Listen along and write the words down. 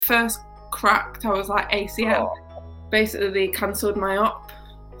first cracked, I was like ACL. Basically, they cancelled my op,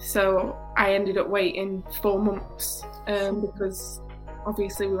 so I ended up waiting 4 months because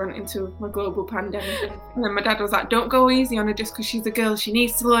obviously we went into a global pandemic. And then my dad was like, don't go easy on her just because she's a girl, she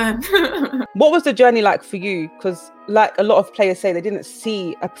needs to learn. What was the journey like for you? Because like a lot of players say, they didn't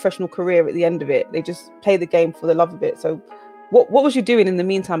see a professional career at the end of it. They just play the game for the love of it. So what was you doing in the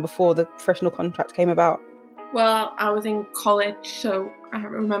meantime before the professional contract came about? Well, I was in college, so I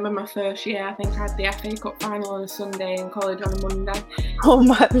remember my first year, I think I had the FA Cup final on a Sunday and college on a Monday. Oh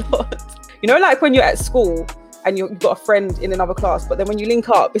my Lord. You know, like when you're at school and you've got a friend in another class, but then when you link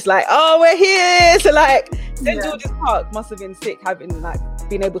up, it's like, oh, we're here. So like St. George's Park must have been sick having like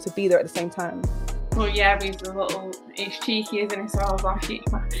being able to be there at the same time. Well, yeah, he's cheeky, isn't he? So I was like,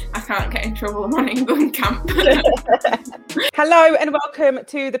 I can't get in trouble, I'm on England camp. Hello and welcome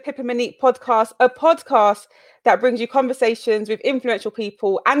to the Pippa podcast, a podcast that brings you conversations with influential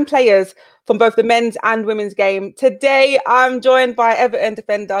people and players from both the men's and women's game. Today, I'm joined by Everton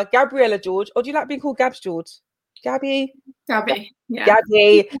defender Gabriella George, or do you like being called Gabs George? Gabby, yeah.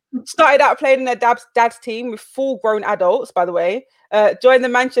 Gabby started out playing in their dad's team with full-grown adults, by the way. Joined the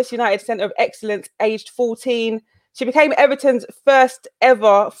Manchester United Centre of Excellence aged 14. She became Everton's first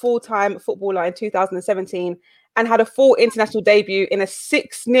ever full-time footballer in 2017 and had a full international debut in a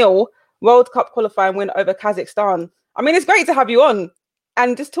 6-0 World Cup qualifying win over Kazakhstan. I mean, it's great to have you on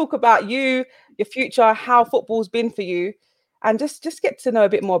and just talk about you, your future, how football's been for you, and just get to know a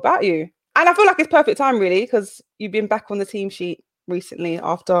bit more about you. And I feel like it's perfect time, really, because you've been back on the team sheet recently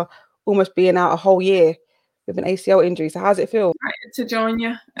after almost being out a whole year with an ACL injury. So how does it feel? To join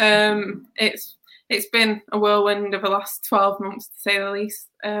you. It's been a whirlwind of the last 12 months, to say the least.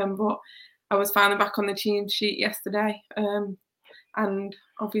 But I was finally back on the team sheet yesterday. And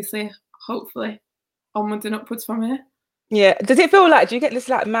obviously, hopefully, onwards and upwards from here. Yeah. Does it feel like, do you get this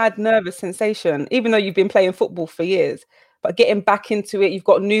like mad nervous sensation, even though you've been playing football for years, but getting back into it, you've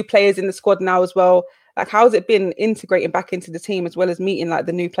got new players in the squad now as well. Like, how's it been integrating back into the team as well as meeting like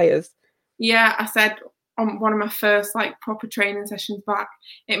the new players? Yeah, I said on one of my first like proper training sessions back,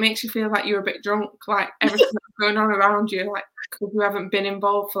 it makes you feel like you're a bit drunk, like everything that's going on around you, like because you haven't been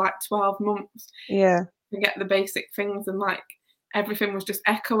involved for like 12 months. Yeah. To get the basic things and like everything was just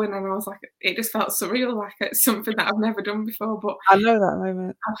echoing and I was like, it just felt surreal, like it's something that I've never done before. But I know that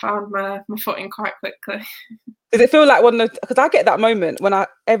moment. I found my footing quite quickly. Does it feel like one of those, because I get that moment when I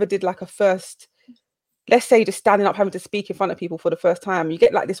ever did like a first, let's say just standing up, having to speak in front of people for the first time, you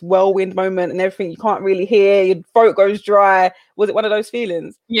get like this whirlwind moment and everything, you can't really hear, your throat goes dry. Was it one of those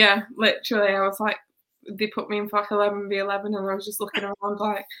feelings? Yeah, literally. I was like, they put me in for like 11v11 and I was just looking around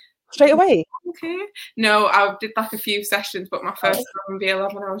like, straight away? Okay. No, I did like a few sessions, but my first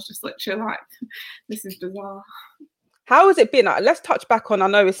 11v11, I was just literally like, this is bizarre. How has it been? Let's touch back on, I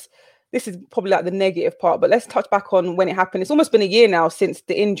know this is probably like the negative part, but let's touch back on when it happened. It's almost been a year now since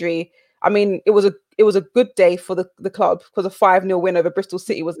the injury. I mean, it was a good day for the club because a 5-0 win over Bristol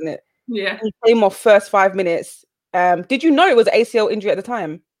City, wasn't it? Yeah. You came off first 5 minutes. Did you know it was an ACL injury at the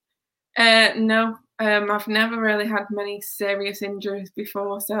time? No. I've never really had many serious injuries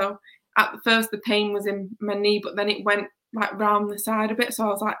before. So at first the pain was in my knee, but then it went like round the side a bit. So I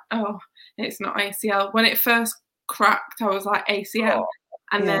was like, oh, it's not ACL. When it first cracked, I was like ACL.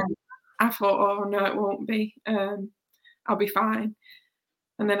 And then I thought, oh no, it won't be. I'll be fine.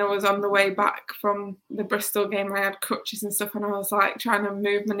 And then I was on the way back from the Bristol game. I had crutches and stuff, and I was like trying to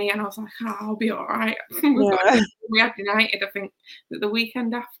move my knee, and I was like, oh, I'll be all right. We had United, I think, the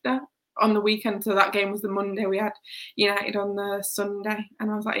weekend after. On the weekend, so that game was the Monday. We had United on the Sunday, and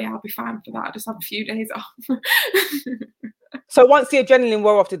I was like, yeah, I'll be fine for that. I just have a few days off. So once the adrenaline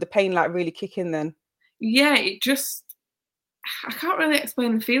wore off, did the pain like really kick in then? Yeah, it just, I can't really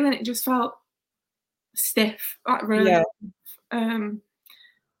explain the feeling. It just felt stiff, like really. Yeah.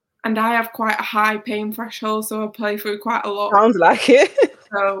 And I have quite a high pain threshold, so I play through quite a lot. Sounds like it.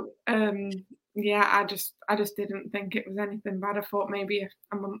 So yeah, I just didn't think it was anything bad. I thought maybe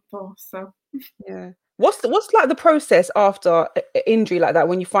a month or so. Yeah. What's like the process after an injury like that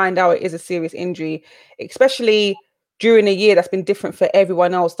when you find out it is a serious injury, especially during a year that's been different for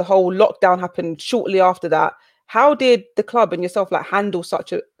everyone else? The whole lockdown happened shortly after that. How did the club and yourself like handle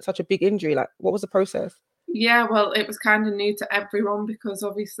such a big injury? Like, what was the process? Yeah, well, it was kind of new to everyone because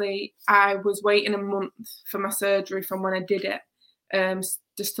obviously I was waiting a month for my surgery from when I did it,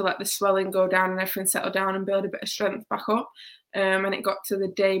 just to let the swelling go down and everything settle down and build a bit of strength back up. And it got to the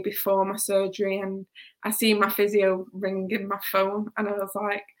day before my surgery and I seen my physio ringing my phone and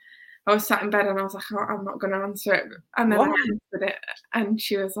I was sat in bed and I was like, oh, I'm not going to answer it. And then I answered it and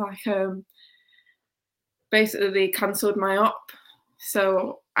she was like, basically they cancelled my op.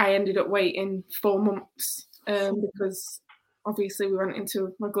 So I ended up waiting 4 months because obviously we went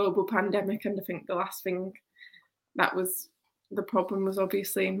into a global pandemic, and I think the last thing that was the problem was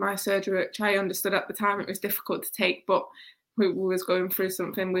obviously my surgery, which I understood at the time it was difficult to take, but we was going through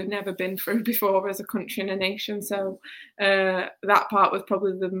something we've never been through before as a country and a nation. So that part was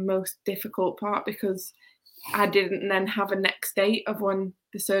probably the most difficult part, because I didn't then have a next date of when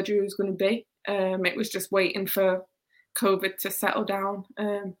the surgery was going to be. It was just waiting for COVID to settle down,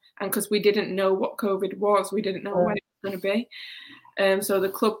 and because we didn't know what COVID was, we didn't know when it was going to be. So the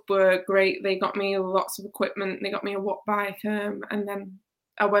club were great. They got me lots of equipment. They got me a watt bike, and then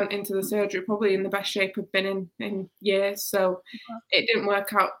I went into the surgery probably in the best shape I've been in years. So it didn't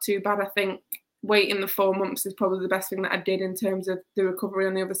work out too bad. I think waiting the 4 months is probably the best thing that I did in terms of the recovery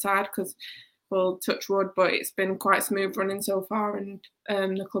on the other side, because, well, touch wood, but it's been quite smooth running so far, and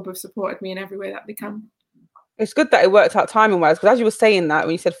the club have supported me in every way that they can. It's good that it worked out timing-wise, because as you were saying that,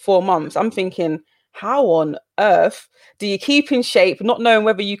 when you said 4 months, I'm thinking, how on earth do you keep in shape, not knowing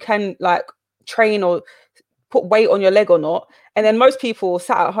whether you can like train or put weight on your leg or not? And then most people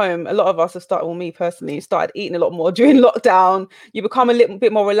sat at home. A lot of us have started, well, me personally, started eating a lot more during lockdown. You become a little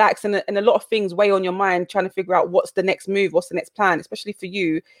bit more relaxed, and a lot of things weigh on your mind, trying to figure out what's the next move, what's the next plan, especially for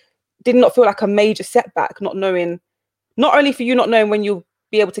you. Did not feel like a major setback, not only for you not knowing when you'll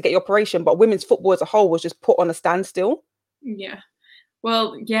be able to get your operation, but women's football as a whole was just put on a standstill. Yeah.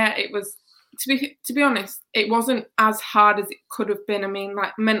 Well, yeah, it was, to be honest, it wasn't as hard as it could have been. I mean,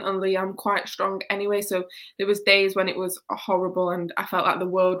 like, mentally, I'm quite strong anyway. So there was days when it was horrible and I felt like the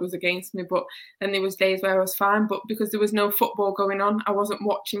world was against me. But then there was days where I was fine. But because there was no football going on, I wasn't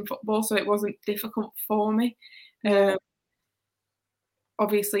watching football, so it wasn't difficult for me.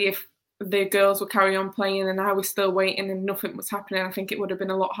 Obviously, if the girls would carry on playing and I was still waiting and nothing was happening, I think it would have been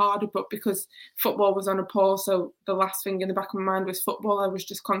a lot harder. But because football was on a pause, so the last thing in the back of my mind was football, I was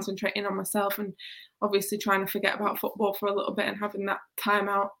just concentrating on myself and obviously trying to forget about football for a little bit and having that time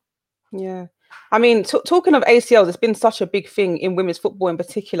out. Yeah. I mean, talking of ACLs, it's been such a big thing in women's football in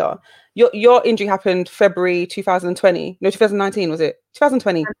particular. Your injury happened February 2020. No, 2019, was it?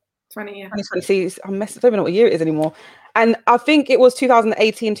 2020. 20, yeah. 2020. See, I don't even know what year it is anymore. And I think it was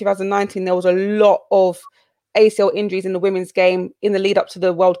 2018, 2019. There was a lot of ACL injuries in the women's game in the lead up to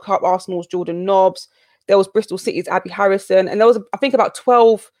the World Cup. Arsenal's Jordan Nobbs. There was Bristol City's Abby Harrison. And there was, I think, about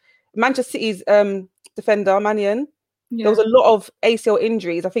 12 Manchester City's defender, Mannion. Yeah. There was a lot of ACL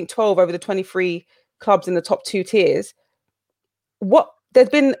injuries. I think 12 over the 23 clubs in the top 2 tiers.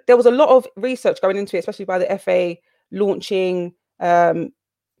 There was a lot of research going into it, especially by the FA launching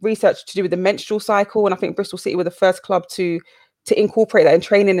research to do with the menstrual cycle, and I think Bristol City were the first club to incorporate that in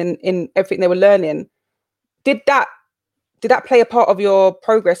training and in everything they were learning. Did that play a part of your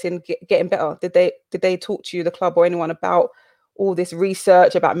progress in getting better? Did they talk to you, the club or anyone, about all this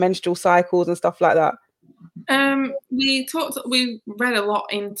research about menstrual cycles and stuff like that? We read a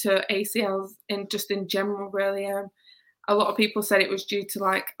lot into ACLs in general, really. A lot of people said it was due to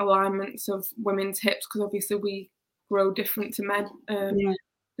like alignments of women's hips, because obviously we grow different to men.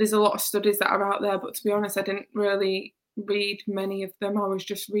 There's a lot of studies that are out there, but to be honest, I didn't really read many of them. I was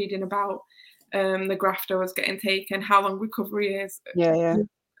just reading about the graft I was getting taken, how long recovery is,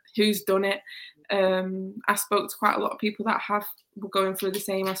 who's done it. I spoke to quite a lot of people that were going through the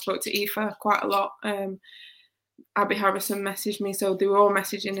same. I spoke to Aoife quite a lot. Abby Harrison messaged me, so they were all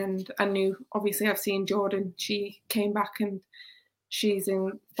messaging, and I knew, obviously I've seen Jordan, she came back and she's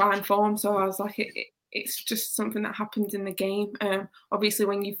in fine form, so I was like, it's just something that happens in the game. Obviously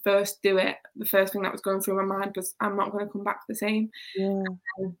when you first do it, the first thing that was going through my mind was, I'm not going to come back the same.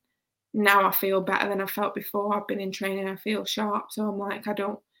 Now I feel better than I felt before. I've been in training, I feel sharp, so I'm like, I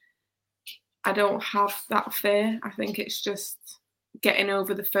don't have that fear. I think it's just getting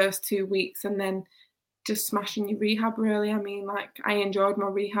over the first 2 weeks and then just smashing your rehab, really. I mean, like, I enjoyed my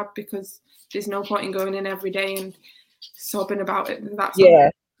rehab because there's no point in going in every day and sobbing about it. And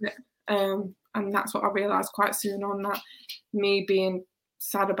that's what I realised quite soon on, that me being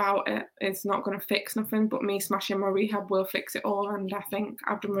sad about it is not going to fix nothing, but me smashing my rehab will fix it all. And I think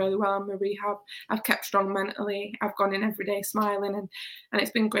I've done really well in my rehab. I've kept strong mentally. I've gone in every day smiling, and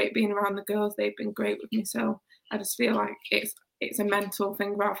it's been great being around the girls. They've been great with me. So I just feel like it's a mental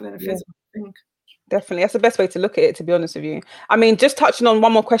thing rather than a physical thing. Definitely. That's the best way to look at it, to be honest with you. I mean, just touching on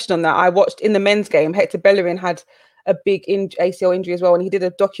one more question on that, I watched in the men's game, Hector Bellerin had a big ACL injury as well, and he did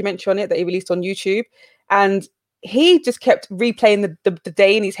a documentary on it that he released on YouTube, and he just kept replaying the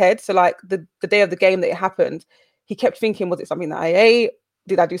day in his head. So like the day of the game that it happened, he kept thinking, was it something that I ate?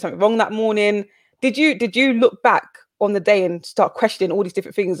 Did I do something wrong that morning? Did you look back on the day and start questioning all these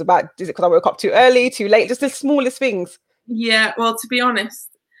different things about, is it because I woke up too early, too late, just the smallest things? Yeah, well, to be honest,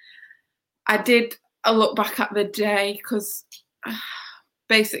 I did a look back at the day because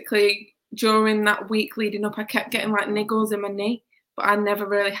basically during that week leading up, I kept getting like niggles in my knee, but I never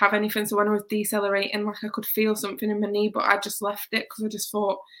really have anything. So when I was decelerating, like I could feel something in my knee, but I just left it because I just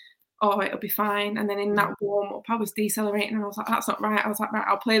thought, oh, it'll be fine. And then in that warm up, I was decelerating and I was like, that's not right. I was like, right,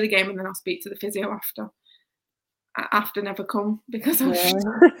 I'll play the game and then I'll speak to the physio after. After never come because I was you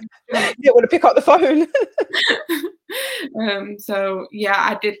didn't want to pick up the phone. So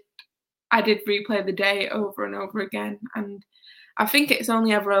yeah, I did replay the day over and over again, and I think it's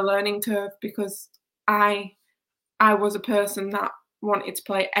only ever a learning curve because I was a person that wanted to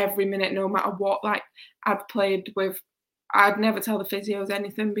play every minute no matter what. Like I'd never tell the physios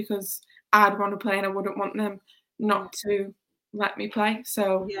anything because I'd want to play and I wouldn't want them not to let me play.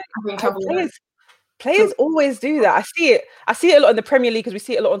 So yeah, I think players always do that. I see it a lot in the Premier League because we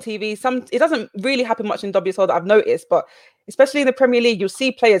see it a lot on TV. It doesn't really happen much in WSL that I've noticed, but especially in the Premier League, you'll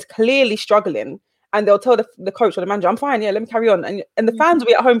see players clearly struggling and they'll tell the coach or the manager, I'm fine, yeah, let me carry on. And the fans will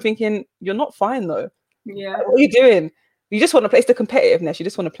be at home thinking, you're not fine though. Yeah. Like, what are you doing? You just want to play. It's the competitiveness. You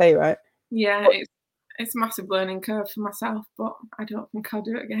just want to play, right? Yeah, it's a massive learning curve for myself, but I don't think I'll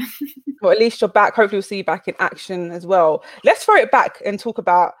do it again. Well, at least you're back. Hopefully we'll see you back in action as well. Let's throw it back and talk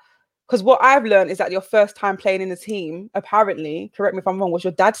about, because what I've learned is that your first time playing in the team, apparently, correct me if I'm wrong, was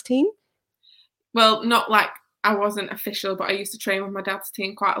your dad's team? Well, not like I wasn't official, but I used to train with my dad's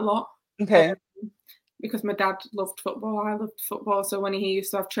team quite a lot. Okay. Because my dad loved football, I loved football. So when he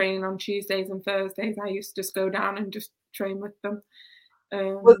used to have training on Tuesdays and Thursdays, I used to just go down and just train with them.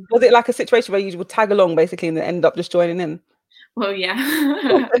 Was it like a situation where you would tag along basically and then end up just joining in? Well, yeah.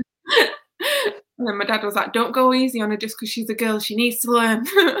 And then my dad was like, don't go easy on her just because she's a girl. She needs to learn.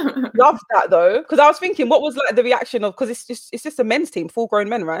 Love that though. Because I was thinking, what was like the reaction of, because it's just a men's team, full grown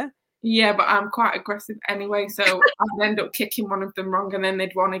men, right? Yeah, but I'm quite aggressive anyway. So I'd end up kicking one of them wrong and then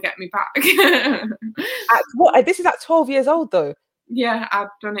they'd want to get me back. This is at 12 years old though? Yeah, I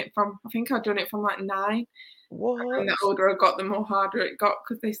think I'd done it from like 9. What? And the older I got, the more harder it got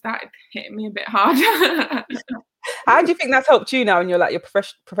because they started hitting me a bit harder. How do you think that's helped you now in your like your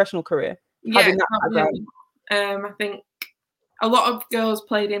professional career? Yeah, I think a lot of girls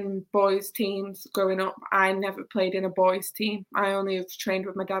played in boys' teams growing up. I never played in a boys' team. I only have trained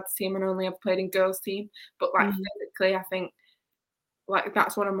with my dad's team and only have played in girls' team. But like physically, I think like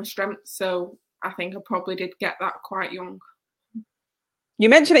that's one of my strengths. So I think I probably did get that quite young. You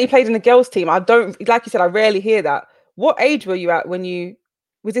mentioned that you played in the girls' team. I don't, like you said, I rarely hear that. What age were you at when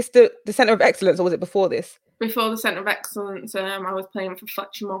was this the Centre of Excellence or was it before this? Before the Centre of Excellence, I was playing for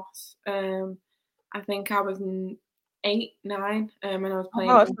Fletcher Moss. I think I was 8, 9, and I was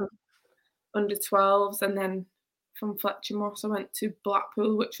playing under 12s. And then from Fletcher Moss, I went to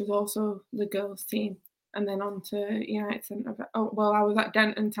Blackpool, which was also the girls' team, and then on to United Centre. I was at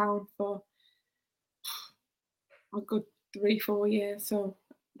Denton Town for a good 3-4 years, so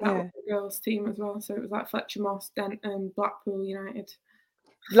that was the girls' team as well. So it was like Fletcher Moss, Denton, Blackpool, United.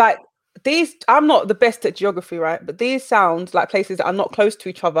 Like these, I'm not the best at geography, right? But these sound like places that are not close to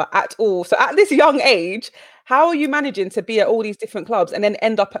each other at all. So at this young age, how are you managing to be at all these different clubs and then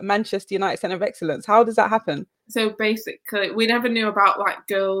end up at Manchester United Centre of Excellence? How does that happen? So basically, we never knew about like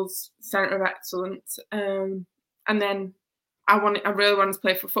girls' Centre of Excellence, and then I really wanted to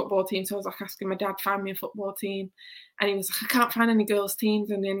play for a football team, so I was like asking my dad, find me a football team, and he was like, I can't find any girls' teams,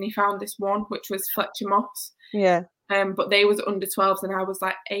 and then he found this one, which was Fletcher Moss. Yeah. But they was under 12s, and I was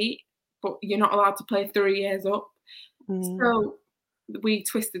like 8, but you're not allowed to play 3 years up. So we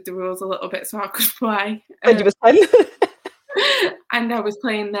twisted the rules a little bit so I could play. And you was 10. And I was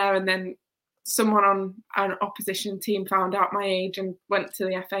playing there, and then someone on an opposition team found out my age and went to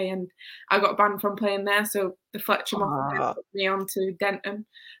the FA, and I got banned from playing there. So the Fletcher Moss put me on to Denton.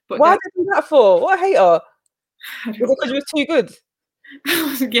 But why did you do that for? What a hater! Was it because you were too good?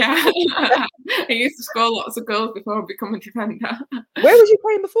 Yeah, I used to score lots of goals before I become a defender. Where was you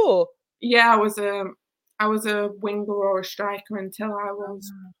playing before? Yeah, I was a winger or a striker until I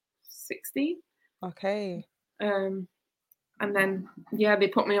was 16. Okay. And then they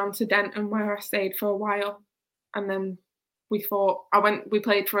put me on to Denton where I stayed for a while, and then we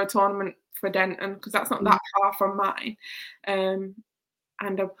played for a tournament for Denton because that's not that far from mine, and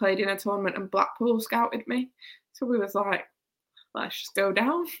I played in a tournament and Blackpool scouted me, so we was like, let's just go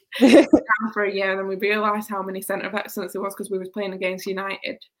down. For a year, and then we realised how many Centre of Excellence there was because we was playing against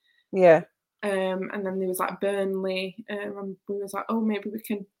United. Yeah. And then there was like Burnley, and we was like, oh, maybe we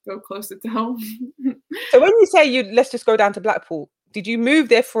can go closer to home. So when you say let's just go down to Blackpool, did you move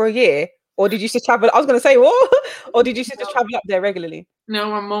there for a year, or did you just travel? I was going to say what, or did you just travel up there regularly? No,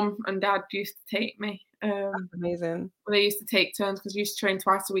 my mum and dad used to take me. Amazing. They used to take turns because we used to train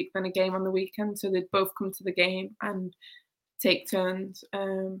twice a week, then a game on the weekend. So they'd both come to the game and take turns.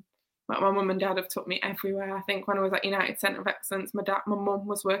 Like my mum and dad have took me everywhere. I think when I was at United Centre of Excellence, my mum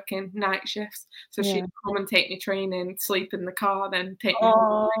was working night shifts, so she'd come and take me training, sleep in the car, then take me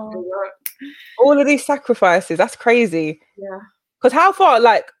home to work. All of these sacrifices, that's crazy. Yeah. Because how far,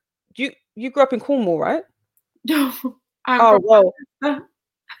 like, you grew up in Cornwall, right? No. Well.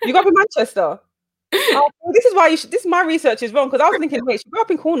 You grew up in Manchester? Oh, well, this is why this is my research is wrong, because I was thinking, wait, she grew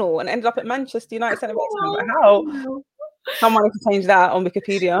up in Cornwall and ended up at Manchester United Centre of Excellence. Like, how? Someone needs to change that on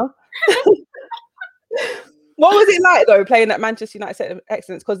Wikipedia. What was it like though, playing at Manchester United Centre of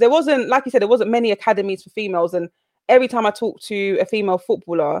Excellence? Because there wasn't, like you said, there wasn't many academies for females, and every time I talk to a female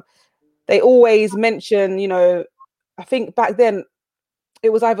footballer, they always mention, you know, I think back then it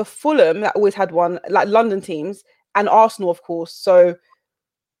was either Fulham that always had one, like London teams, and Arsenal, of course. So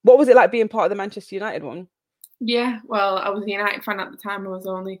what was it like being part of the Manchester United one? Yeah, well, I was a United fan at the time. I was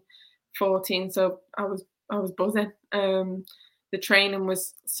only 14, so I was buzzing. The training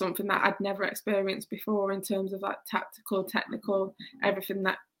was something that I'd never experienced before in terms of like tactical, technical, everything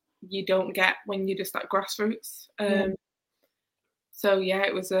that you don't get when you're just at grassroots. So yeah,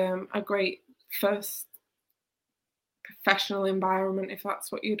 it was a great first professional environment, if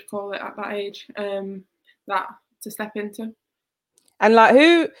that's what you'd call it at that age, that to step into. And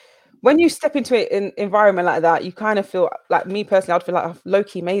like, when you step into an environment like that, you kind of feel like, me personally, I'd feel like I've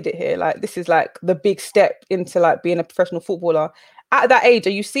low-key made it here. Like, this is like the big step into like being a professional footballer. At that age,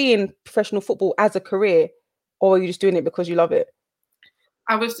 are you seeing professional football as a career, or are you just doing it because you love it?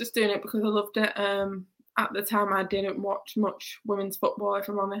 I was just doing it because I loved it. At the time, I didn't watch much women's football, if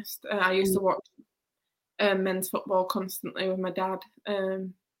I'm honest. I used to watch men's football constantly with my dad,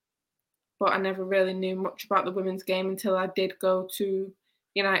 but I never really knew much about the women's game until I did go to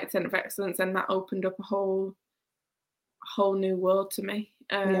United Centre of Excellence, and that opened up a whole new world to me.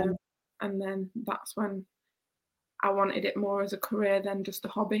 And then that's when I wanted it more as a career than just a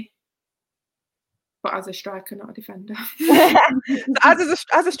hobby. But as a striker, not a defender.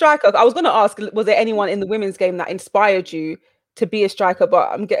 as a striker, I was going to ask, was there anyone in the women's game that inspired you to be a striker?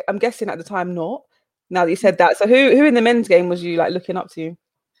 But I'm guessing at the time not. Now that you said that, so who in the men's game was you like looking up to?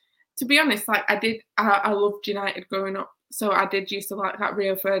 To be honest, like I loved United growing up, so I did used to like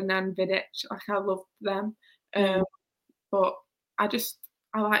Rio Ferdinand, Vidic, like I loved them. But I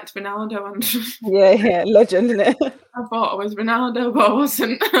liked Ronaldo, and yeah, legend, isn't it? I thought I was Ronaldo, but I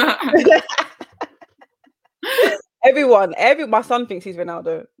wasn't. My son thinks he's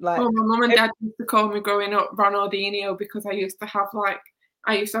Ronaldo. Like, my mum and dad used to call me growing up Ronaldinho because I used to have my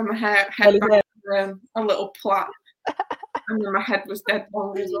head back a little plait, and then my head was dead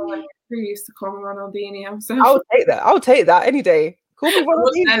long as well. They used to call me Ronaldinho. So I'll take that any day. Call me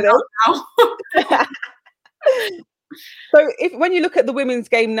Ronaldinho. So when you look at the women's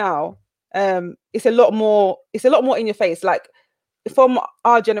game now, it's a lot more in your face. Like, from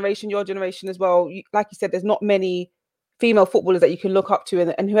our generation, your generation as well, like you said, there's not many female footballers that you can look up to,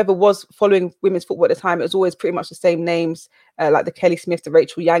 and whoever was following women's football at the time, it was always pretty much the same names, like the Kelly Smith, the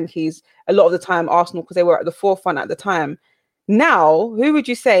Rachel Yankees, a lot of the time Arsenal, because they were at the forefront at the time. Now, who would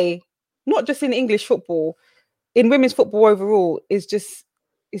you say, not just in English football, in women's football overall, is just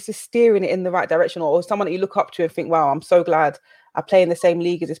steering it in the right direction, or someone that you look up to and think, wow, I'm so glad I play in the same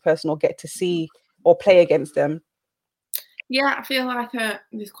league as this person, or get to see or play against them? Yeah, I feel like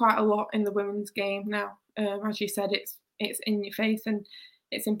there's quite a lot in the women's game now. As you said, it's in your face, and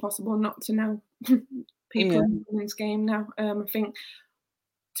it's impossible not to know people in the women's game now. I think,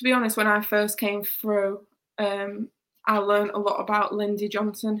 to be honest, when I first came through, I learned a lot about Lindsay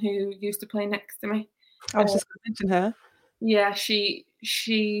Johnson, who used to play next to me. I was just going to mention her. Yeah,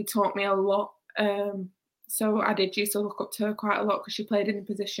 she taught me a lot. So I did used to look up to her quite a lot because she played in a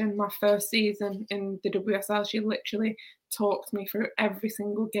position. My first season in the WSL, she literally talked me through every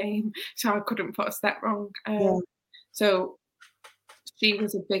single game, so I couldn't put a step wrong. So she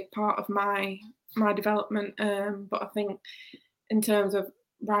was a big part of my development. But I think in terms of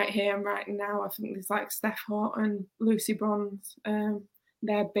right here and right now, I think there's like Steph Horton, Lucy Bronze.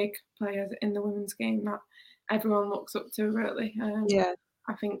 They're big players in the women's game that everyone looks up to, really.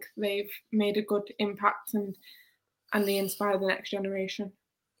 I think they've made a good impact, and they inspire the next generation.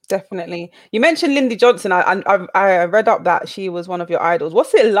 Definitely. You mentioned Lindsay Johnson. I read up that she was one of your idols.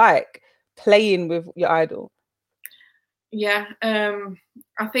 What's it like playing with your idol? Yeah,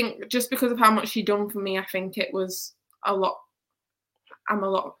 I think just because of how much she done for me, I think it was a lot. I'm a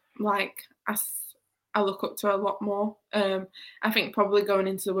lot like I look up to her a lot more. I think probably going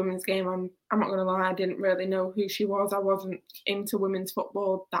into the women's game, I'm not gonna lie, I didn't really know who she was. I wasn't into women's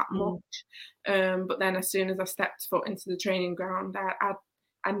football that much. But then as soon as I stepped foot into the training ground,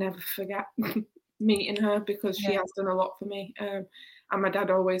 I never forget meeting her, because she has done a lot for me. And my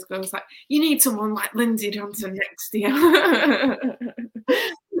dad always goes like, "You need someone like Lindsay Johnson next to you."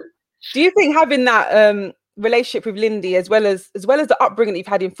 Do you think having that relationship with Lindy, as well as the upbringing that you've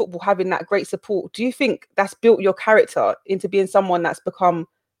had in football, having that great support, do you think that's built your character into being someone that's become,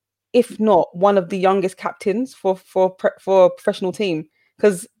 if not one of the youngest captains for a professional team?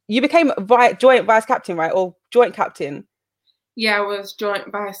 Because you became joint vice captain, right, or joint captain? Yeah, I was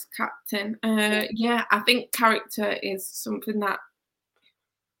joint vice captain. Yeah, I think character is something that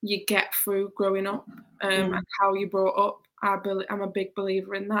you get through growing up, and how you brought up. I'm a big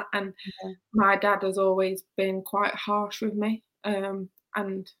believer in that, and my dad has always been quite harsh with me, and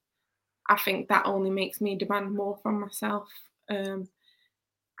I think that only makes me demand more from myself.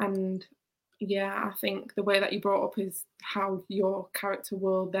 And yeah, I think the way that you brought up is how your character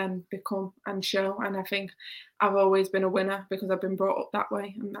will then become and show. And I think I've always been a winner because I've been brought up that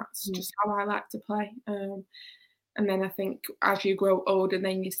way, and that's just how I like to play. And then I think as you grow older,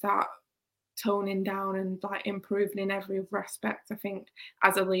 then you start toning down and like improving in every other aspect. I think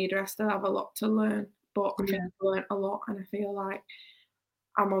as a leader, I still have a lot to learn, but I think I've learned a lot, and I feel like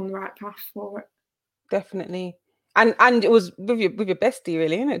I'm on the right path for it. Definitely. And it was with your bestie,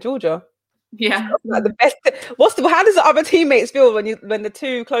 really, isn't it, Georgia? Yeah. Like the best. How does the other teammates feel when the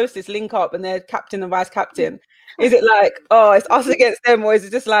two closest link up and they're captain and vice captain? Is it like, oh, it's us against them, or is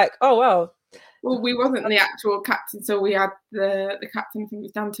it just like, oh well? Well, we wasn't the actual captain, so we had the captain. I think it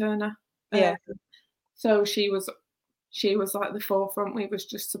was Dan Turner. Yeah. So she was like the forefront. We was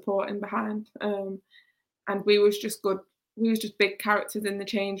just supporting behind, and we was just good. We was just big characters in the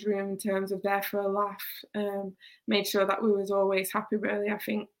change room in terms of there for a laugh. Made sure that we was always happy. Really, I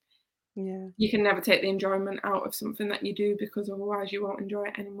think. Yeah. You can never take the enjoyment out of something that you do, because otherwise you won't enjoy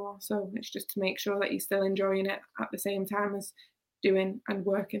it anymore. So it's just to make sure that you're still enjoying it at the same time as doing and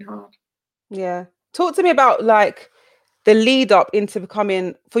working hard. Yeah. Talk to me about like the lead up into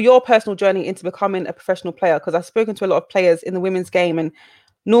becoming, for your personal journey into becoming a professional player, because I've spoken to a lot of players in the women's game, and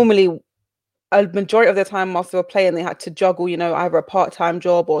normally a majority of their time whilst they were playing, they had to juggle, either a part-time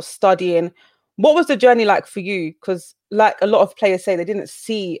job or studying. What was the journey like for you? Because like a lot of players say, they didn't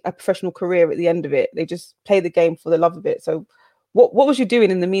see a professional career at the end of it. They just play the game for the love of it. So what was you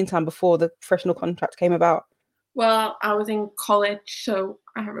doing in the meantime before the professional contract came about? Well, I was in college, so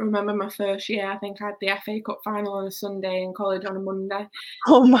I remember my first year. I think I had the FA Cup final on a Sunday and college on a Monday.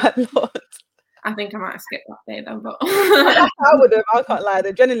 Oh my Lord. I think I might have skipped that day though, but I can't lie,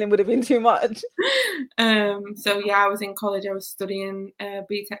 the adrenaline would have been too much. So yeah, I was in college. I was studying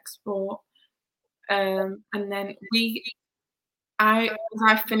BTEC sport, and then as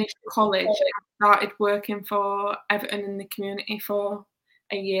I finished college, I started working for Everton in the community for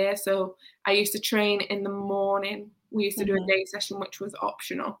a year. So I used to train in the morning. We used to do a day session, which was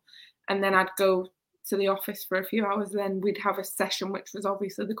optional, and then I'd go to the office for a few hours. Then we'd have a session, which was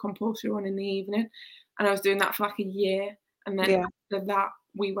obviously the compulsory one in the evening, and I was doing that for like a year. And then after that,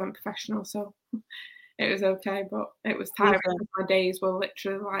 we went professional. So it was okay, but it was tiring because my days were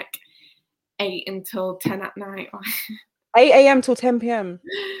literally like 8 until 10 at night. 8 a.m. till 10 p.m.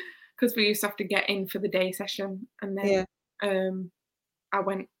 Because we used to have to get in for the day session, and then I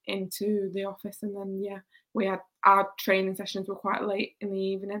went into the office, and then we had our training sessions were quite late in the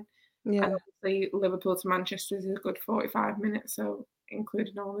evening. And obviously Liverpool to Manchester is a good 45 minutes, so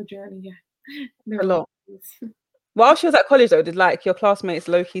including all the journey, a lot. While she was at college though, did like your classmates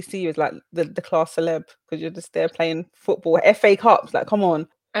low-key see you as like the class celeb because you're just there playing football, FA Cups, like come on?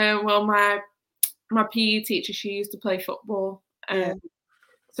 Well, my PE teacher, she used to play football,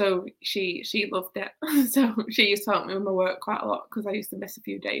 so she loved it. So she used to help me with my work quite a lot because I used to miss a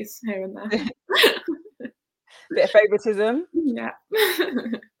few days here and there. Bit of favoritism. Yeah.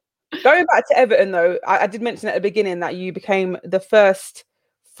 Going back to Everton though, I did mention at the beginning that you became the first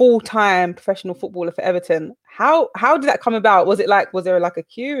full-time professional footballer for Everton. How did that come about? Was there like a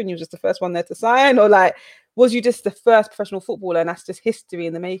queue and you were just the first one there to sign, or like was you just the first professional footballer and that's just history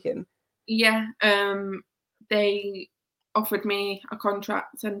in the making? Yeah, they offered me a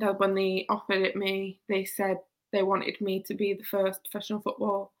contract, and when they offered it me, they said they wanted me to be the first professional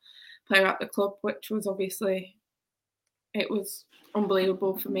football player at the club, which was obviously, it was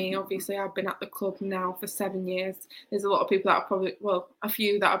unbelievable for me. Obviously, I've been at the club now for 7 years. There's a lot of people that are a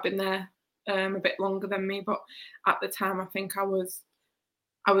few that have been there a bit longer than me, but at the time, I think I was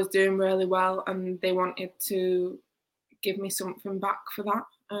doing really well, and they wanted to give me something back for that.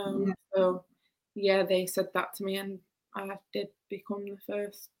 So yeah, they said that to me, and I did become the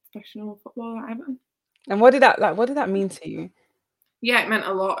first professional footballer at Everton. And what did that mean to you? Yeah, it meant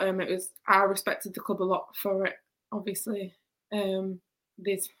a lot. I respected the club a lot for it. Obviously,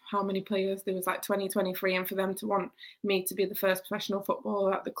 there's how many players? There was like 23, and for them to want me to be the first professional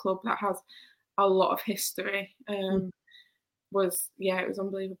footballer at the club that has a lot of history, it was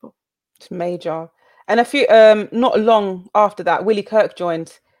unbelievable. It's major. And a few, not long after that, Willie Kirk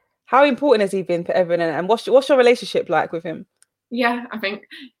joined. How important has he been for Everton, and what's your relationship like with him? Yeah, I think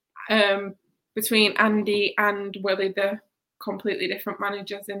between Andy and Willie, they're completely different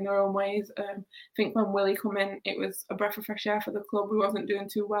managers in their own ways. I think when Willie come in, it was a breath of fresh air for the club. We wasn't doing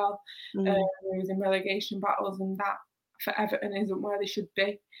too well. We was in relegation battles, and that for Everton isn't where they should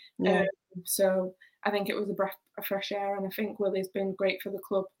be. Yeah. So I think it was a breath of fresh air, and I think Willie's been great for the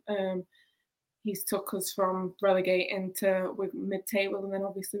club. He's took us from relegating to mid-table, and then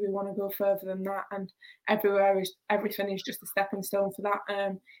obviously we want to go further than that. And everything is just a stepping stone for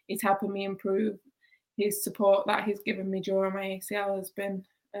that. He's helping me improve. His support that he's given me during my ACL has been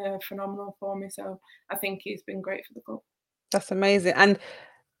phenomenal for me. So I think he's been great for the club. That's amazing. And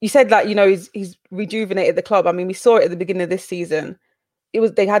you said that, you know, he's rejuvenated the club. I mean, we saw it at the beginning of this season.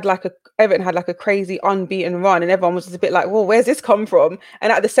 Everton had like a crazy unbeaten run, and everyone was just a bit like, well, where's this come from?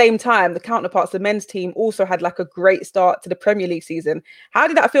 And at the same time, the counterparts, the men's team, also had like a great start to the Premier League season. How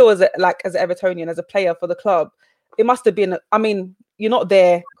did that feel as an Evertonian, as a player for the club? It must have been, I mean, you're not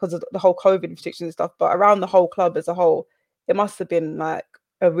there because of the whole COVID restrictions and stuff, but around the whole club as a whole, it must have been like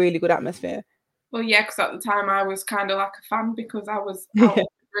a really good atmosphere. Well, yeah, because at the time I was kind of like a fan because I was out of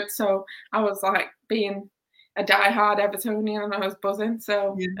Madrid, so I was like being a die-hard Evertonian, and I was buzzing.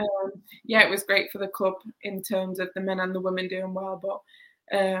 So it was great for the club in terms of the men and the women doing well. But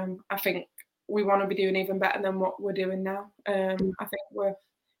I think we want to be doing even better than what we're doing now. I think we're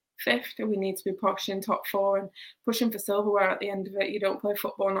 5th, and we need to be pushing top 4 and pushing for silverware. At the end of it, you don't play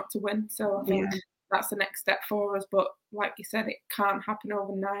football not to win. So I think that's the next step for us. But like you said, it can't happen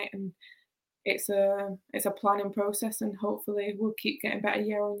overnight, and it's a planning process, and hopefully we'll keep getting better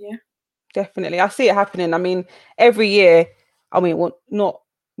year on year. Definitely. I see it happening. I mean, every year, well, not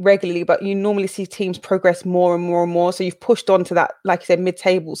regularly, but you normally see teams progress more and more and more. So you've pushed on to that, like you said,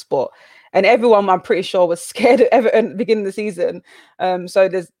 mid-table spot. And everyone, I'm pretty sure, was scared of Everton at the beginning of the season. I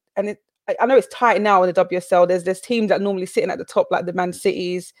know it's tight now in the WSL. There's teams that are normally sitting at the top, like the Man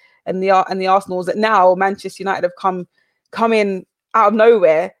Cities and the Arsenals, that now Manchester United have come in out of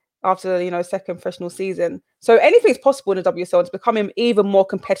nowhere after, you know, second professional season. So anything's possible in the WSL. It's becoming even more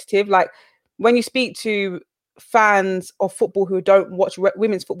competitive. Like when you speak to fans of football who don't watch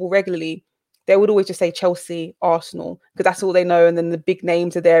women's football regularly, they would always just say Chelsea, Arsenal, because that's all they know. And then the big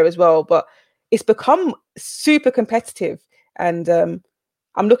names are there as well. But it's become super competitive. And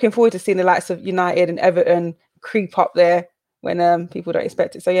I'm looking forward to seeing the likes of United and Everton creep up there when people don't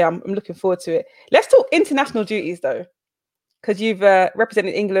expect it. So yeah, I'm looking forward to it. Let's talk international duties though, because you've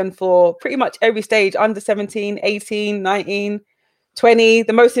represented England for pretty much every stage, under 17, 18, 19, 20,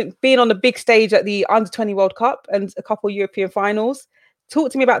 the most being on the big stage at the under 20 World Cup and a couple of European finals.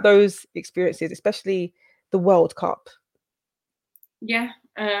 Talk to me about those experiences, especially the World Cup. Yeah,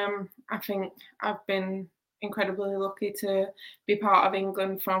 I think I've been incredibly lucky to be part of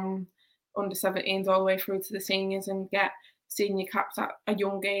England from under 17s all the way through to the seniors and get senior caps at a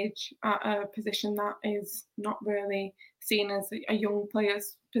young age at a position that is not really seen as a young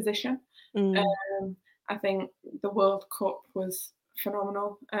player's position. I think the World Cup was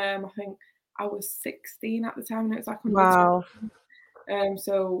phenomenal. I think I was 16 at the time, and it was like wow.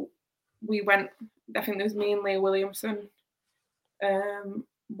 So we went. I think there was me and Leah Williamson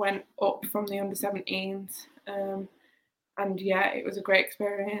went up from the under 17s, and yeah, it was a great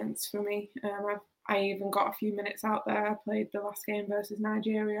experience for me. I even got a few minutes out there. I played the last game versus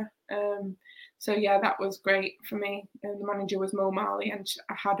Nigeria. So yeah, that was great for me. And the manager was Mo Mali, and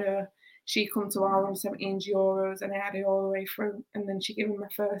she come to our under 17s Euros, and I had it all the way through. And then she gave me my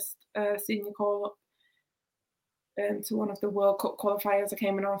first senior call up to one of the World Cup qualifiers. I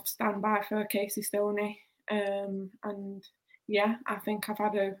came in off standby for Casey Stoney. And yeah, I think I've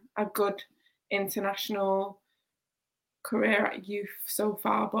had a good international career at youth so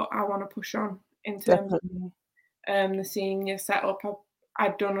far, but I want to push on in terms of the senior setup.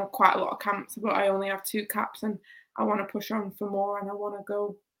 I've done quite a lot of camps, but I only have 2 caps, and I want to push on for more, and I want to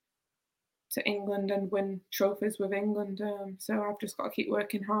go to England and win trophies with England. So I've just got to keep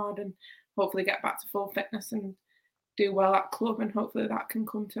working hard and hopefully get back to full fitness and do well at club, and hopefully that can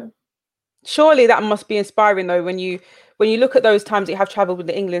come too. Surely that must be inspiring though, when you look at those times that you have travelled with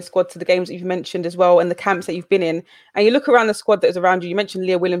the England squad to the games that you've mentioned as well, and the camps that you've been in, and you look around the squad that is around you. You mentioned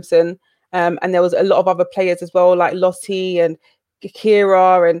Leah Williamson. And there was a lot of other players as well, like Lottie and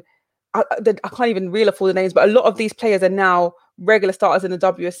Kira, and I can't even reel off all the names, but a lot of these players are now regular starters in the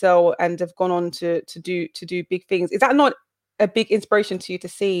WSL and have gone on to do big things. Is that not a big inspiration to you to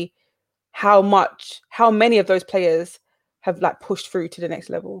see how many of those players have like pushed through to the next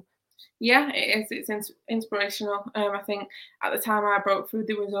level? Yeah, it is. It's inspirational. I think at the time I broke through,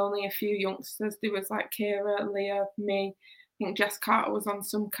 there was only a few youngsters. There was like Kira, Leah, me. I think Jess Carter was on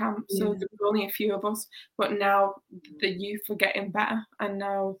some camp, so there was only a few of us. But now the youth are getting better, and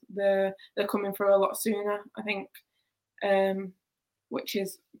now they're coming through a lot sooner. I think, which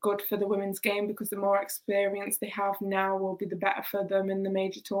is good for the women's game, because the more experience they have now will be the better for them in the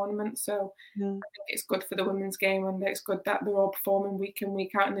major tournaments. So I think it's good for the women's game, and it's good that they're all performing week in,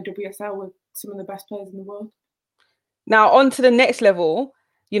 week out in the WSL with some of the best players in the world. Now on to the next level.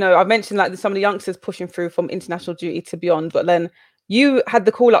 You know, I mentioned like some of the youngsters pushing through from international duty to beyond, but then you had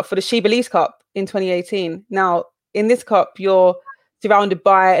the call up for the She Believes Cup in 2018. Now in this cup, you're surrounded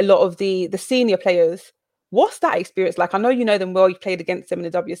by a lot of the senior players. What's that experience like? I know you know them well, you've played against them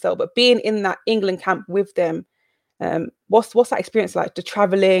in the WSL, but being in that England camp with them, what's that experience like? The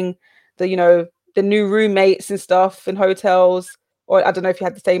traveling, the new roommates and stuff in hotels, or I don't know if you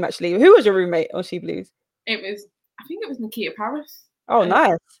had the same actually. Who was your roommate on She Believes? I think it was Nikita Paris. Oh,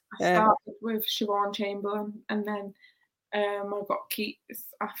 nice. I started with Siobhan Chamberlain, and then I got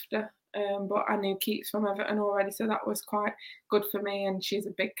Keats after. But I knew Keats from Everton already, so that was quite good for me. And she's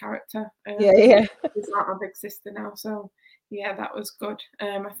a big character. Yeah. She's like my big sister now, so yeah, that was good.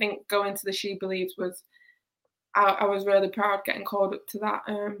 I think going to the She Believes was, I was really proud getting called up to that,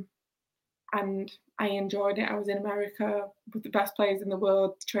 and I enjoyed it. I was in America with the best players in the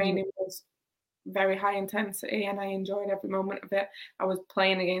world. Training was very high intensity, and I enjoyed every moment of it. I was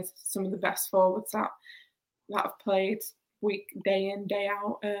playing against some of the best forwards that have played day in, day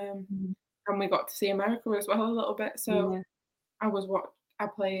out, and we got to see America as well a little bit. So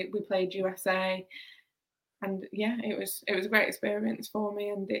we played USA, and yeah, it was a great experience for me,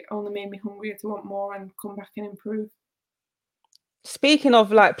 and it only made me hungrier to want more and come back and improve. Speaking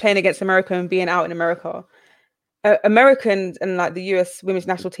of like playing against America and being out in America, Americans and like the US women's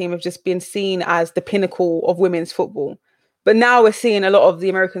national team have just been seen as the pinnacle of women's football. But now we're seeing a lot of the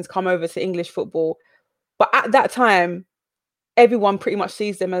Americans come over to English football. But at that time, everyone pretty much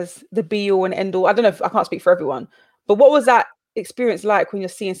sees them as the be all and end all. I don't know if I can't speak for everyone, but what was that experience like when you're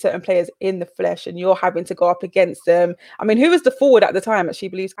seeing certain players in the flesh and you're having to go up against them? I mean, who was the forward at the time at She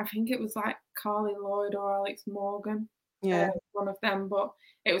Believes? I think it was like Carly Lloyd or Alex Morgan. Yeah, one of them. But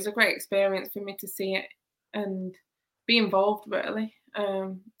it was a great experience for me to see it and be involved, really.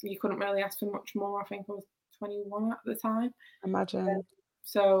 You couldn't really ask for much more. I think I was 21 at the time. Imagine.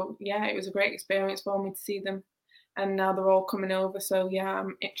 So yeah, it was a great experience for me to see them, and now they're all coming over. So yeah,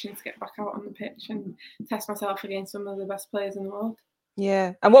 I'm itching to get back out on the pitch and test myself against some of the best players in the world.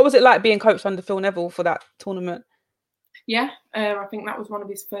 Yeah. And what was it like being coached under Phil Neville for that tournament? Yeah, I think that was one of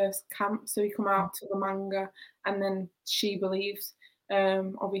his first camps. So he come out to the manga, and then She Believes.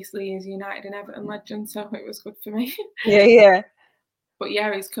 Obviously he's United and Everton legend, so it was good for me. Yeah. But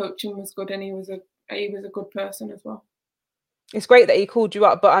yeah, his coaching was good, and he was a good person as well. It's great that he called you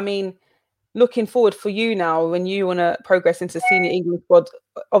up, but I mean, looking forward for you now, when you want to progress into senior England squad,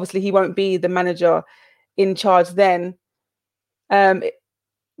 obviously he won't be the manager in charge then.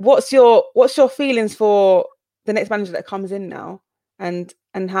 What's your feelings for the next manager that comes in now, and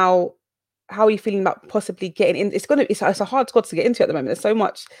how are you feeling about possibly getting in? It's a hard squad to get into at the moment. There's so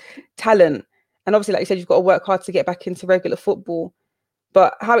much talent, and obviously, like you said, you've got to work hard to get back into regular football.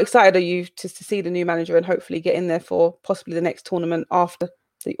 But how excited are you to see the new manager and hopefully get in there for possibly the next tournament after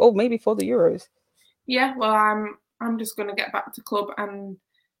maybe for the Euros? Yeah, well, I'm just going to get back to club and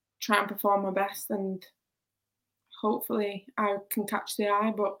try and perform my best, and hopefully I can catch the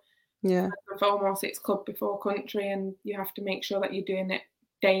eye. But yeah, first and foremost, it's club before country, and you have to make sure that you're doing it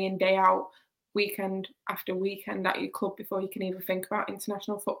day in, day out, weekend after weekend at your club before you can even think about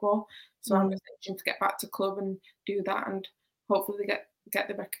international football. So I'm just itching to get back to club and do that, and hopefully get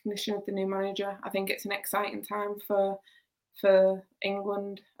the recognition of the new manager. I think it's an exciting time for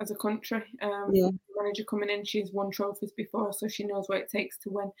England as a country. The manager coming in, she's won trophies before, so she knows what it takes to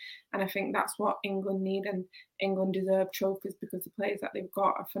win. And I think that's what England need, and England deserve trophies because the players that they've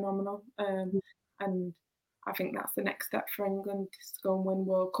got are phenomenal. And I think that's the next step for England, to go and win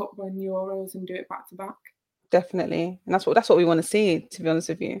World Cup, win Euros, and do it back to back. Definitely, and that's what we want to see, to be honest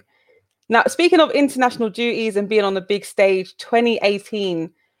with you. Now, speaking of international duties and being on the big stage,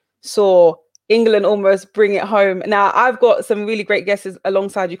 2018 saw England almost bring it home. Now, I've got some really great guests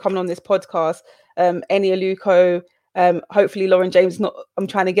alongside you coming on this podcast. Eni Aluko, Hopefully Lauren James not. I'm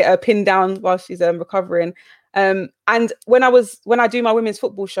trying to get her pinned down while she's recovering. And when I do my women's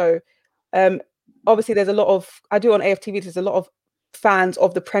football show, obviously there's a lot of I do on AFTV. There's a lot of fans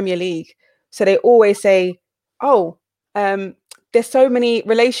of the Premier League, so they always say, "Oh, there's so many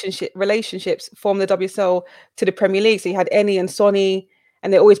relationships from the WSL to the Premier League." So you had Eni and Sonny,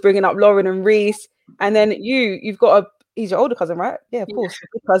 and they're always bringing up Lauren and Reese, and then you've got he's your older cousin, right? Yeah, of course,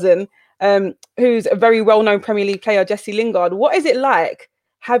 your cousin. Who's a very well-known Premier League player, Jesse Lingard. What is it like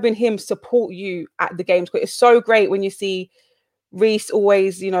having him support you at the games? It's so great when you see Reese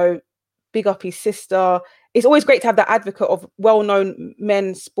always, big up his sister. It's always great to have that advocate of well-known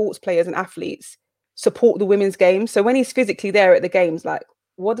men, sports players and athletes support the women's game. So when he's physically there at the games, like,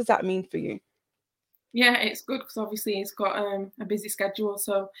 what does that mean for you? Yeah, it's good because obviously he's got a busy schedule.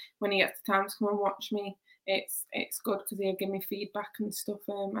 So when he gets the time to come and watch me, it's good because he'll give me feedback and stuff,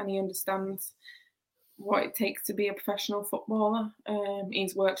 and he understands what it takes to be a professional footballer.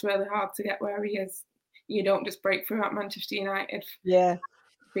 He's worked really hard to get where he is. You don't just break through at Manchester United. Yeah,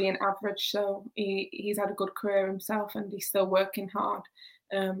 being average. So he's had a good career himself, and he's still working hard.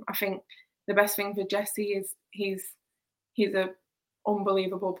 I think the best thing for Jesse is he's a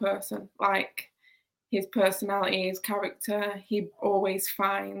unbelievable person. Like, his personality, his character, he always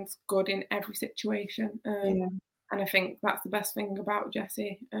finds good in every situation. And I think that's the best thing about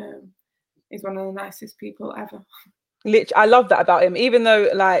Jesse. He's one of the nicest people ever. Literally, I love that about him. Even though,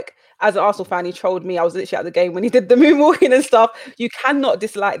 like, as an Arsenal fan, he trolled me. I was literally at the game when he did the moonwalking and stuff. You cannot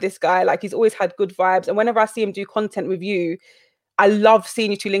dislike this guy. Like, he's always had good vibes. And whenever I see him do content with you, I love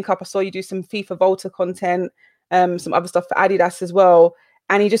seeing you two link up. I saw you do some FIFA Volta content, some other stuff for Adidas as well.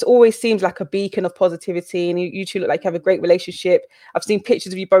 And he just always seems like a beacon of positivity. And you two look like you have a great relationship. I've seen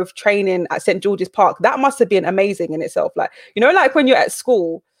pictures of you both training at St. George's Park. That must have been amazing in itself. Like, like when you're at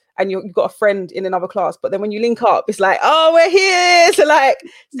school and you've got a friend in another class, but then when you link up, it's like, oh, we're here. So like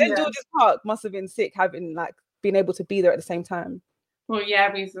St. George's Park must have been sick having being able to be there at the same time. Well,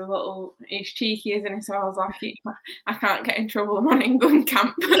 yeah, he's cheeky, isn't he? So I was like, I can't get in trouble. I'm on England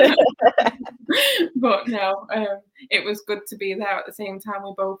camp. But no, it was good to be there at the same time.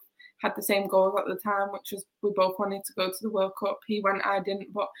 We both had the same goals at the time, which was we both wanted to go to the World Cup. He went, I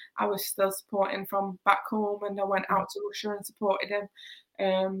didn't, but I was still supporting from back home, and I went out to Russia and supported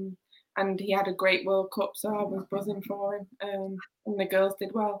him. And he had a great World Cup, so I was buzzing for him. And the girls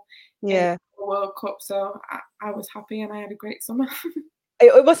did well. Yeah. In the World Cup, so I was happy, and I had a great summer.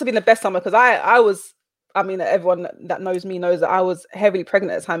 It must have been the best summer because everyone that knows me knows that I was heavily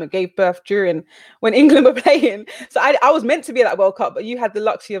pregnant at the time and gave birth when England were playing. So I was meant to be at that World Cup, but you had the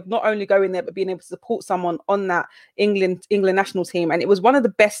luxury of not only going there, but being able to support someone on that England national team. And it was one of the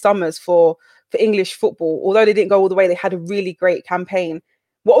best summers for English football. Although they didn't go all the way, they had a really great campaign.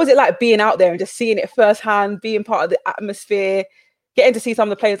 What was it like being out there and just seeing it firsthand, being part of the atmosphere, getting to see some of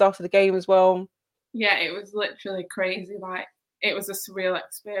the players after the game as well? Yeah, it was literally crazy. Like, it was a surreal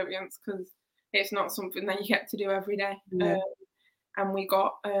experience because it's not something that you get to do every day. Yeah. And we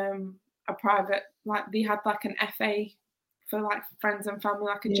got a private, like, they had like an FA for like friends and family,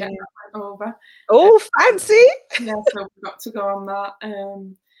 like a jet that went over. Oh, fancy! Yeah, so we got to go on that.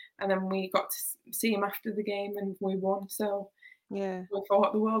 And then we got to see him after the game, and we won. So yeah, we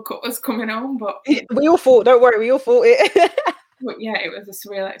thought the World Cup was coming home, but we all thought. Don't worry, we all thought it. But yeah, it was a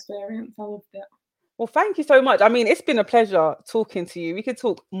surreal experience. I loved it. Well, thank you so much. I mean, it's been a pleasure talking to you. We could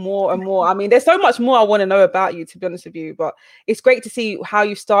talk more and more. I mean, there's so much more I want to know about you, to be honest with you, but it's great to see how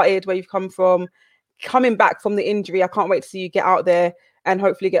you started, where you've come from, coming back from the injury. I can't wait to see you get out there and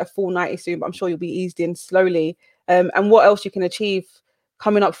hopefully get a full 90 soon, but I'm sure you'll be eased in slowly. And what else you can achieve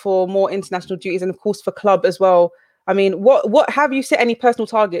coming up for more international duties and of course for club as well. I mean, what have you set any personal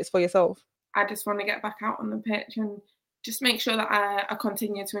targets for yourself? I just want to get back out on the pitch and just make sure that I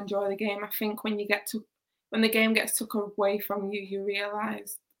continue to enjoy the game. I think when the game gets took away from you, you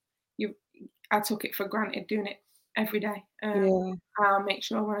realise I took it for granted doing it every day. I'll make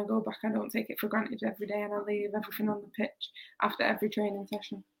sure when I go back, I don't take it for granted every day, and I leave everything on the pitch after every training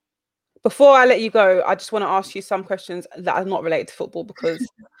session. Before I let you go, I just want to ask you some questions that are not related to football because,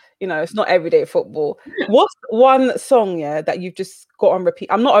 it's not everyday football. What's one song, that you've just got on repeat?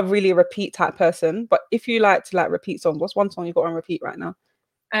 I'm not really a repeat type person, but if you like to repeat songs, what's one song you got on repeat right now?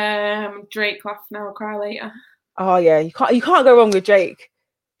 Drake, Laugh Now, Cry Later. Oh yeah, you can't go wrong with Drake.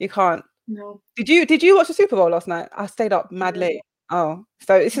 You can't. No. Did you watch the Super Bowl last night? I stayed up mad late. Oh,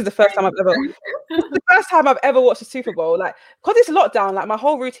 so this is the first time I've ever watched the Super Bowl. Like, because it's lockdown, like my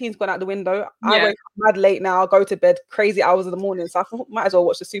whole routine's gone out the window. I wake up mad late now. I'll go to bed crazy hours of the morning, so I thought might as well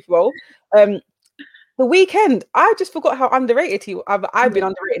watch the Super Bowl. The Weeknd, I just forgot how underrated I've been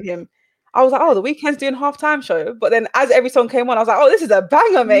underrating him. I was like, oh, the Weeknd's doing halftime show. But then as every song came on, I was like, oh, this is a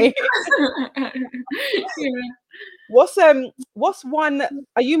banger, mate. Yeah. What's one?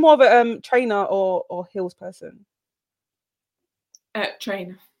 Are you more of a trainer or heels person?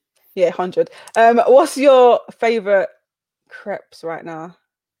 Trainer. Yeah, 100. What's your favorite crepes right now?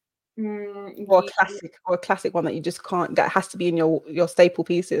 Or a classic one that you just can't, that has to be in your staple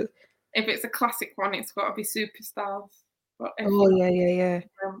pieces? If it's a classic one, it's got to be Superstars. But Oh yeah.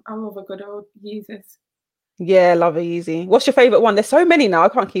 I love a good old Yeezys. Yeah, love it, easy. What's your favorite one? There's so many now, I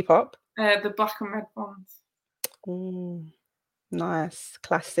can't keep up. The black and red ones. Nice,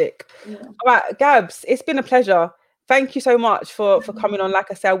 classic. Yeah. All right, Gabs, it's been a pleasure. Thank you so much for coming on.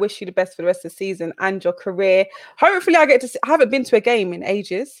 Like I said, I wish you the best for the rest of the season and your career. Hopefully, I haven't been to a game in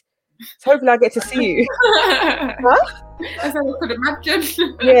ages, so hopefully I get to see you. Huh? As I could imagine.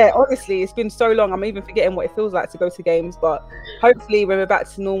 Yeah, honestly, it's been so long. I'm even forgetting what it feels like to go to games. But hopefully, when we're back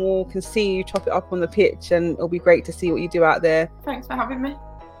to normal, can see you chop it up on the pitch, and it'll be great to see what you do out there. Thanks for having me.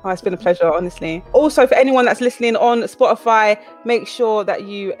 Oh, it's been a pleasure, honestly. Also, for anyone that's listening on Spotify, make sure that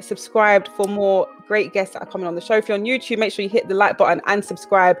you subscribed for more great guests that are coming on the show. If you're on YouTube, make sure you hit the like button and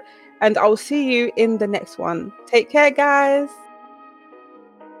subscribe. And I'll see you in the next one. Take care, guys.